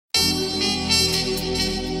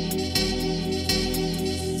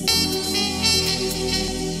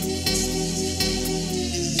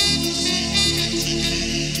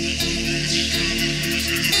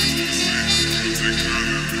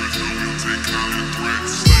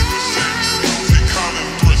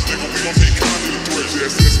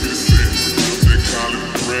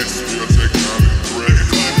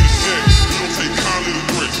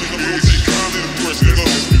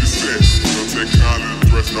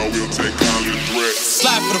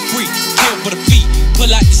Slide for the free, kill for the feet.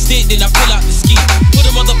 Pull out the stick, then I pull out the ski. Put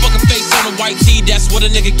a motherfucking face on a white tee. That's what a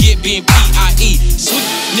nigga get being P.I.E. Sweet,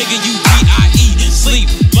 nigga, you D.I.E. Sleep,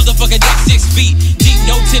 motherfucker, that's 6 feet deep.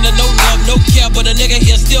 No tender, no love, no care, but a nigga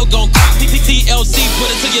here still gon' creep. TLC, put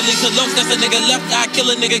it to your leash of looks. That's a nigga left eye, kill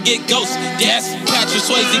a nigga, get ghost. That's Patrick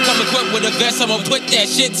Swayze, come equipped with a vest. I'ma put that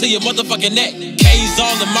shit to your motherfucking neck. K's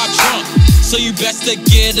all in my trunk, so you best to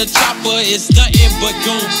get a chopper. It's nothing but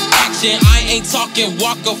goon action. I ain't talking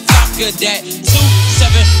Walker Flocka, that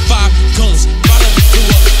 275 goons.